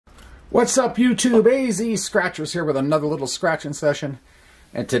What's up, YouTube? AZ Scratchers here with another little scratching session.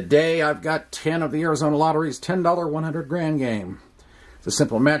 And today I've got 10 of the Arizona Lottery's $10 100 grand game. It's a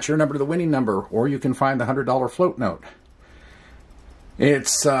simple match your number to the winning number, or you can find the $100 float note.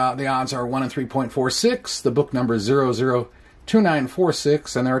 It's the odds are 1 in 3.46. The book number is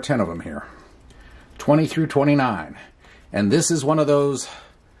 002946, and there are 10 of them here. 20 through 29. And this is one of those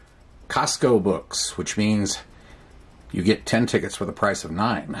Costco books, which means you get 10 tickets for the price of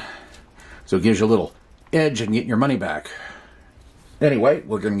 9. So it gives you a little edge and get your money back. Anyway,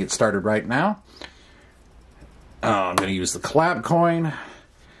 we're going to get started right now. I'm going to use the collab coin.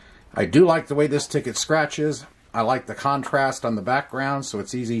 I do like the way this ticket scratches. I like the contrast on the background, so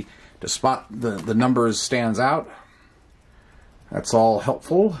it's easy to spot the numbers stands out. That's all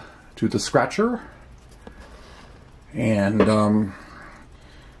helpful to the scratcher. And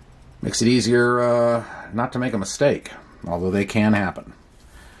makes it easier not to make a mistake, although they can happen.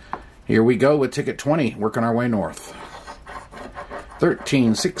 Here we go with ticket 20, working our way north.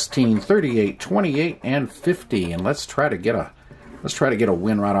 13, 16, 38, 28, and 50, and let's try to get a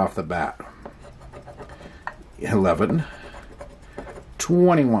win right off the bat. 11,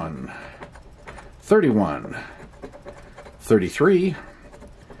 21, 31, 33,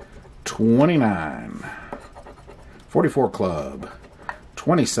 29, 44 club,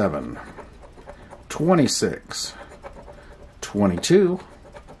 27, 26, 22,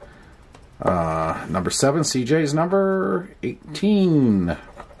 number 7, CJ's number, 18,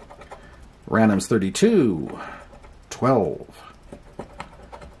 randoms 32, 12,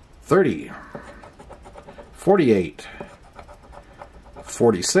 30, 48,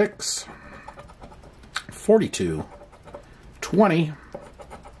 46, 42, 20,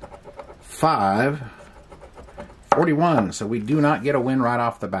 5, 41. So we do not get a win right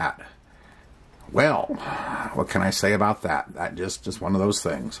off the bat. Well, what can I say about that? That just one of those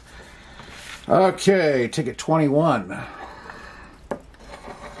things. Okay, ticket 21.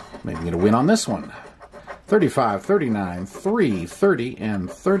 Maybe get a win on this one. 35, 39, 3, 30, and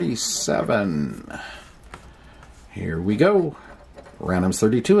 37. Here we go. Random's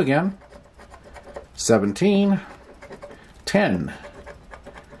 32 again. 17, 10,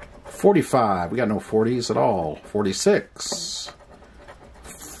 45. We got no 40s at all. 46,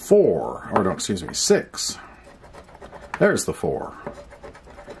 4, or no, excuse me, 6. There's the 4.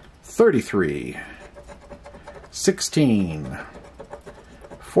 33, 16,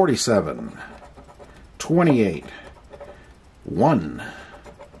 47, 28, 1,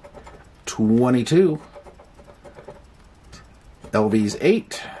 22, LV's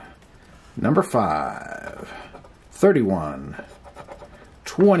 8, number 5, 31,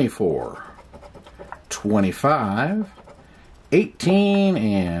 24, 25, 18,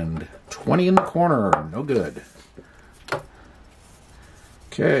 and 20 in the corner. No good.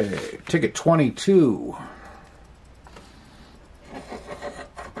 Okay, ticket 22.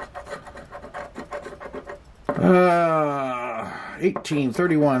 Uh, 18,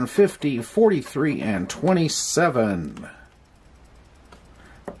 31, 50, 43, and 27.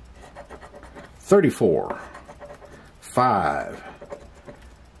 34, 5,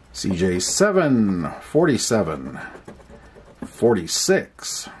 CJ 7, 47,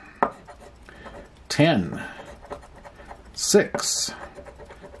 46, 10, 6,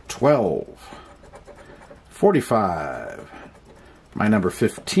 12, 45, my number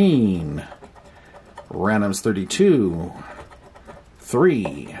 15, randoms 32,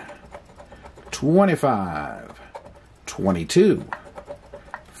 3, 25, 22,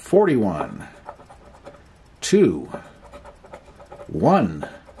 41, 2, 1,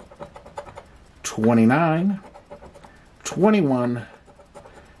 29, 21,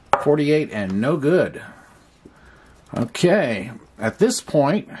 48, and no good. Okay, at this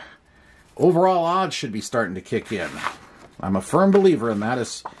point, overall odds should be starting to kick in. I'm a firm believer in that,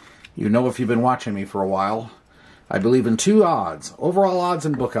 as you know if you've been watching me for a while. I believe in two odds, overall odds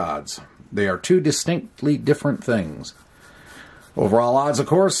and book odds. They are two distinctly different things. Overall odds, of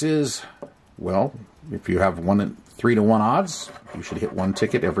course, is, well, if you have 3 to 1 odds, you should hit 1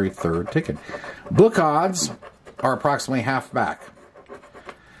 ticket every third ticket. Book odds are approximately half back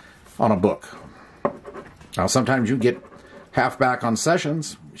on a book. Now, sometimes you get half back on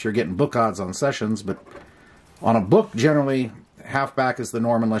sessions. You're getting book odds on sessions, but on a book, generally, half back is the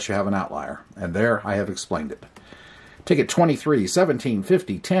norm unless you have an outlier. And there, I have explained it. Ticket 23, 17,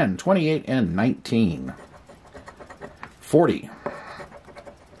 50, 10, 28, and 19. 40,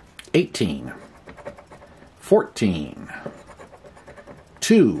 18, 14,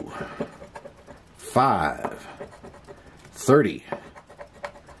 2, 5, 30,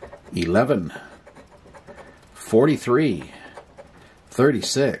 11, 43,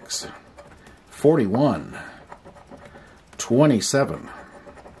 36, 41, 27,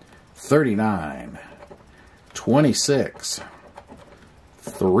 39, 26,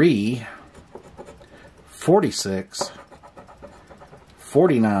 3, 46,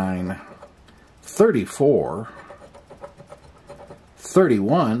 49, 34,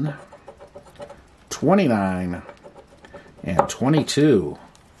 31, 29, and 22.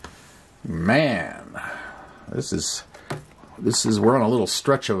 Man, this is we're on a little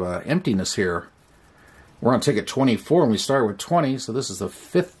stretch of emptiness here. We're on ticket 24 and we started with 20, so this is the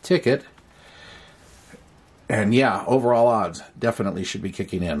 5th ticket. And yeah, overall odds definitely should be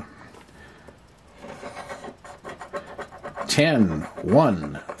kicking in. 10,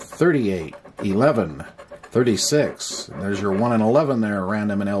 1, 38, 11, 36. There's your 1 and 11 there,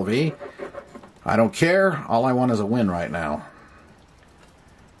 random and LV. I don't care. All I want is a win right now.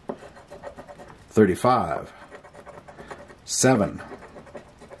 35, 7,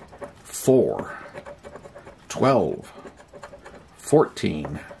 4, 12,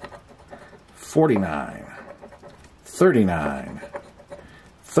 14, 49, 39,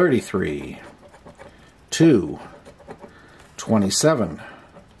 33, 2, 27,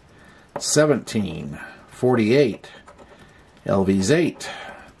 17, 48, LV's 8,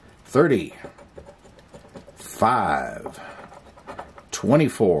 30, 5,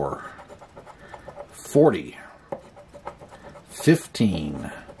 24, 40,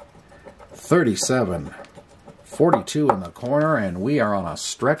 15, 37, 42 in the corner, and we are on a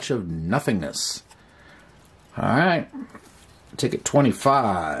stretch of nothingness. All right, ticket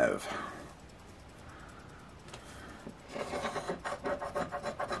 25.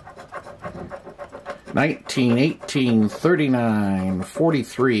 $19, $18, $39,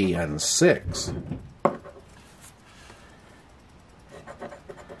 $43, and $6.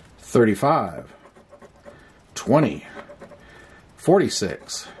 $35, $20,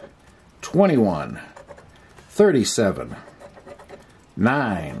 $46, $21, $37,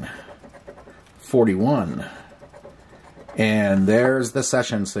 $9, $41, and there's the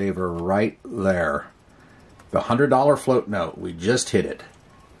session saver right there. The $100 float note. We just hit it.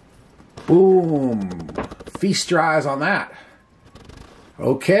 Boom! Feast your eyes on that.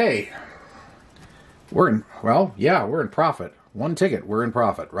 Okay. We're in profit. 1 ticket, we're in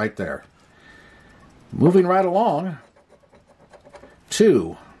profit right there. Moving right along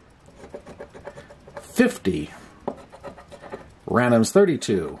to 50. Randoms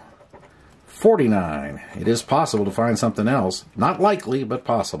 32. 49. It is possible to find something else. Not likely, but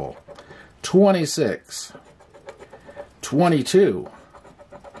possible. 26. 22.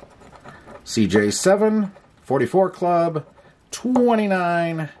 CJ 7. 44 Club.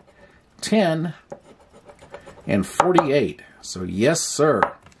 29. 10. And 48. So yes, sir.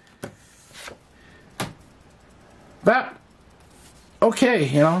 That, okay,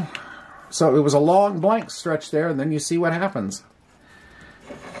 you know. So it was a long blank stretch there, and then you see what happens.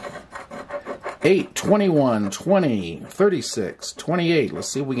 8, 21, 20, 36, 28. Let's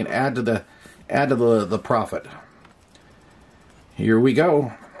see if we can add to the profit. Here we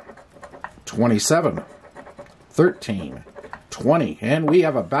go. 27, 13, 20, and we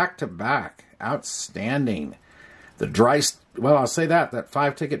have a back-to-back. Outstanding. The dry, well, I'll say that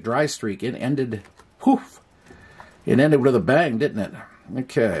 5-ticket dry streak, it ended, poof. It ended with a bang, didn't it?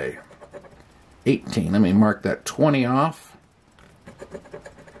 Okay. 18, let me mark that 20 off.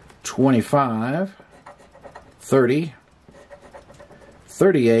 25, 30,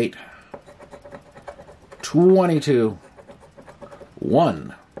 38, 22,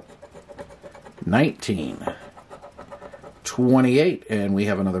 1, 19, 28, and we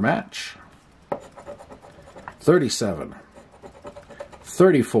have another match. 37,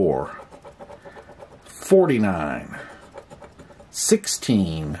 34, 49,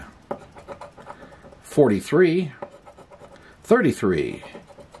 16, 43, 33,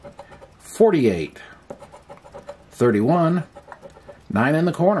 48, 31, 9 in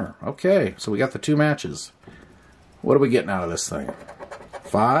the corner. Okay, so we got the 2 matches. What are we getting out of this thing?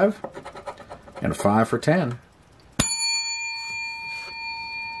 5 and a 5 for 10.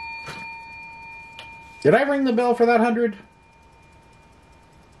 Did I ring the bell for that 100?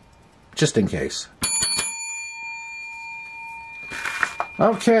 Just in case.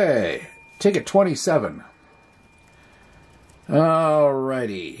 Okay, ticket 27.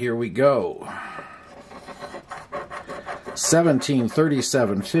 Alrighty, here we go. 17,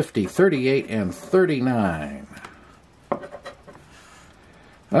 37, 50, 38, and 39.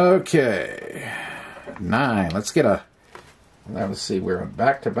 Okay. 9. Let's get a... Let's see, we're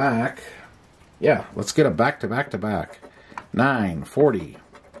back-to-back. Yeah, let's get a back-to-back-to-back. 9, 40,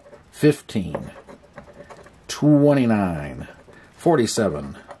 15, 29,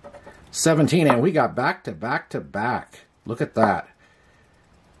 47, 17, and we got back to back to back. Look at that.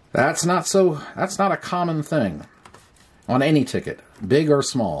 That's not a common thing on any ticket, big or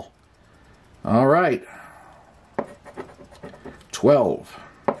small. All right. 12,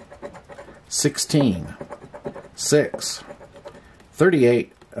 16, 6,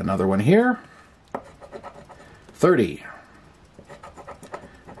 38, another one here, 30,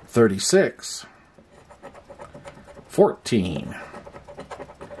 36, 14,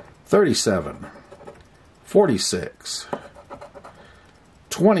 37, 46,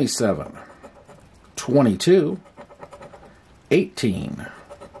 27, 22, 18,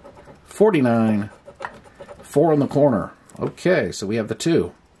 49, 4 in the corner. Okay, so we have the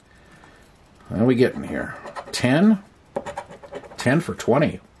 2. What are we getting here? 10? 10 for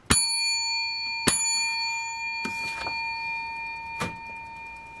 20.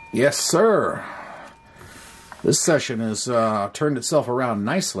 Yes, sir. This session has turned itself around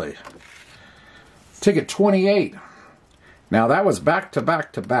nicely. Ticket 28. Now that was back to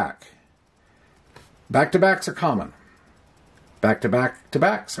back to back. Back-to-backs are common.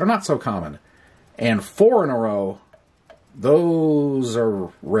 Back-to-back-to-backs are not so common. And 4 in a row, those are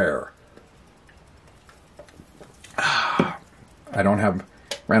rare. I don't have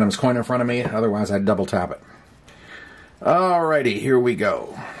Random's coin in front of me, otherwise I'd double tap it. Alrighty, here we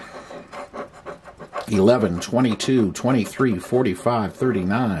go. 11, 22, 23, 45,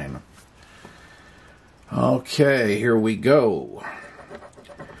 39. Okay, here we go.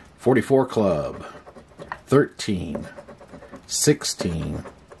 44 club. 13, 16,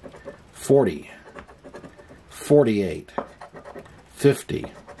 40, 48, 50,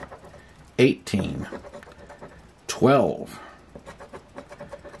 18, 12,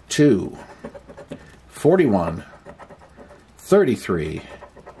 2, 41, 33,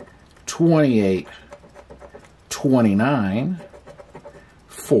 28, 29,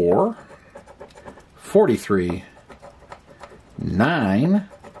 4, 43, 9,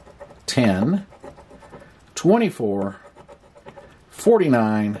 10, 24,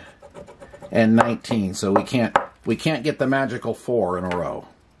 49, and 19. So we can't get the magical 4 in a row.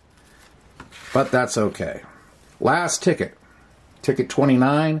 But that's okay. Last ticket. Ticket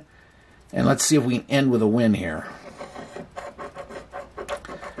 29. And let's see if we can end with a win here.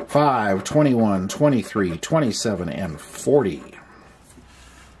 5, 21, 23, 27, and 40.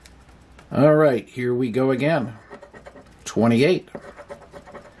 Alright, here we go again. 28.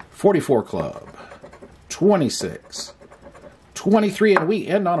 44 club. 26, 23, and we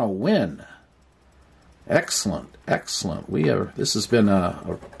end on a win. Excellent, excellent. This has been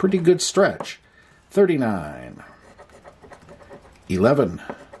a pretty good stretch. 39, 11,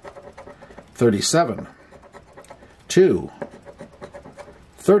 37, 2,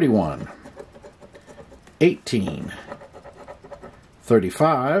 31, 18,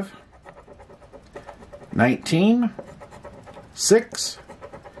 35, 19, 6,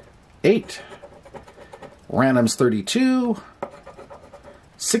 8, Random's 32,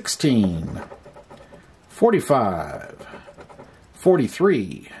 16, 45,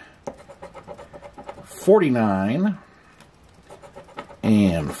 43, 49,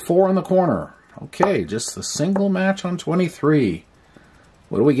 and 4 in the corner. Okay, just a single match on 23.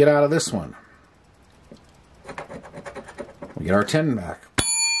 What do we get out of this one? We get our 10 back.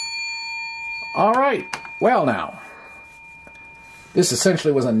 All right, well now, this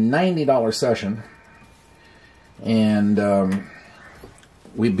essentially was a $90 session. And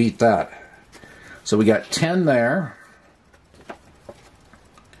we beat that. So we got 10 there.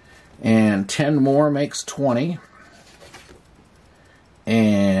 And 10 more makes 20.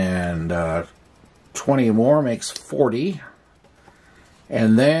 And 20 more makes 40.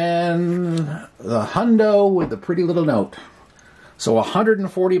 And then the hundo with the pretty little note. So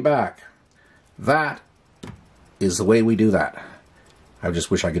 140 back. That is the way we do that. I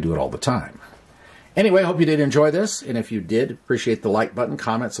just wish I could do it all the time. Anyway, I hope you did enjoy this, and if you did, appreciate the like button,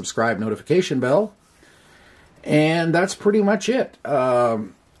 comment, subscribe, notification bell. And that's pretty much it.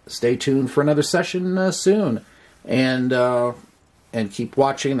 Stay tuned for another session soon, and keep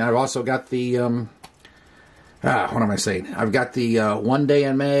watching. I've also got the what am I saying? I've got the 1 day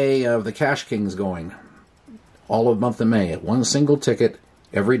in May of the Cash Kings going, all of the month of May. One single ticket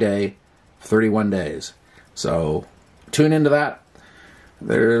every day, 31 days. So tune into that.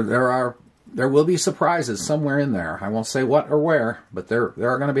 There will be surprises somewhere in there. I won't say what or where, but there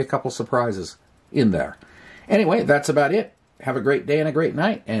are going to be a couple surprises in there. Anyway, that's about it. Have a great day and a great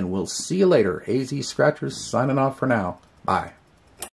night, and we'll see you later. AZ Scratchers signing off for now. Bye.